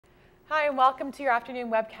Hi, and welcome to your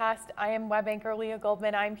afternoon webcast. I am web anchor Leah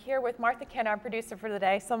Goldman. I'm here with Martha Ken, our producer for the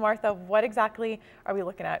day. So Martha, what exactly are we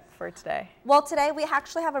looking at for today? Well, today we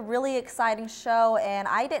actually have a really exciting show, and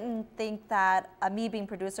I didn't think that me being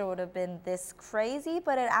producer would have been this crazy,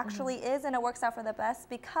 but it actually is, and it works out for the best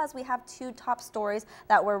because we have two top stories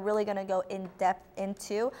that we're really going to go in depth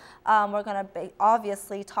into. We're going to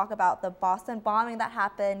obviously talk about the Boston bombing that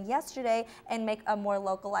happened yesterday and make a more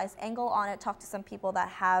localized angle on it, talk to some people that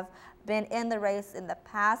have been in the race in the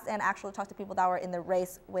past and actually talk to people that were in the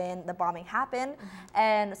race when the bombing happened.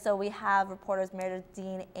 And so we have reporters Meredith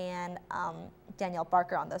Dean and Danielle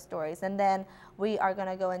Barker on those stories. And then we are going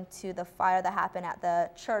to go into the fire that happened at the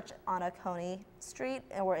church on Oconee Street,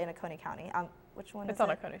 and we're in Oconee County. Which one is it? It's on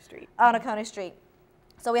Oconee Street. On Oconee Street.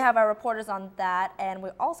 So we have our reporters on that, and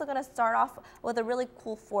we're also going to start off with a really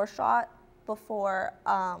cool foreshot before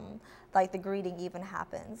like the greeting even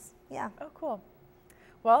happens. Yeah. Oh, cool.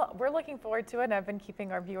 Well, we're looking forward to it, and I've been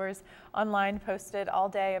keeping our viewers online posted all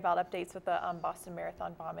day about updates with the Boston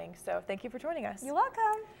Marathon bombing. So thank you for joining us. You're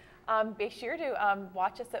welcome. Be sure to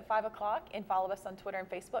watch us at 5 o'clock and follow us on Twitter and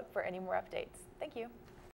Facebook for any more updates. Thank you.